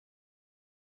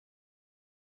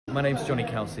My name's Johnny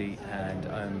Kalsi and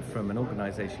I'm from an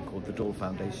organisation called the Dhol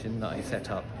Foundation that I set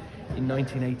up in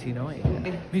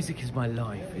 1989. Music is my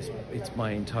life, it's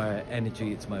my entire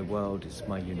energy, it's my world, it's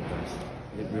my universe.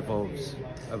 It revolves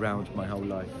around my whole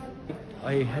life.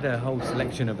 I had a whole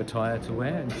selection of attire to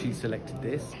wear and she selected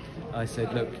this. I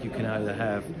said, look, you can either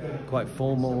have quite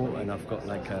formal, and I've got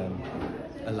like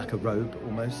a robe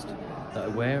almost that I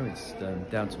wear. It's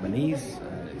down to my knees,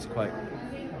 it's quite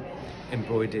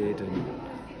embroidered and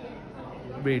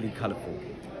really colourful.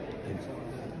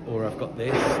 Or I've got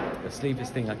this, a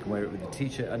sleeveless thing, I can wear it with a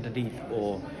t-shirt underneath,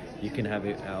 or you can have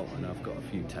it out, and I've got a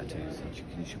few tattoos, and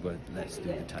you should wear, let's do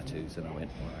the tattoos. And I went,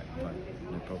 all right,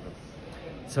 fine, no problem.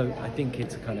 So I think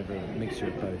it's a kind of a mixture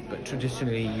of both, but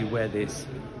traditionally you wear this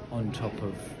on top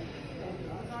of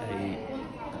a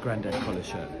grandad collar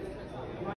shirt.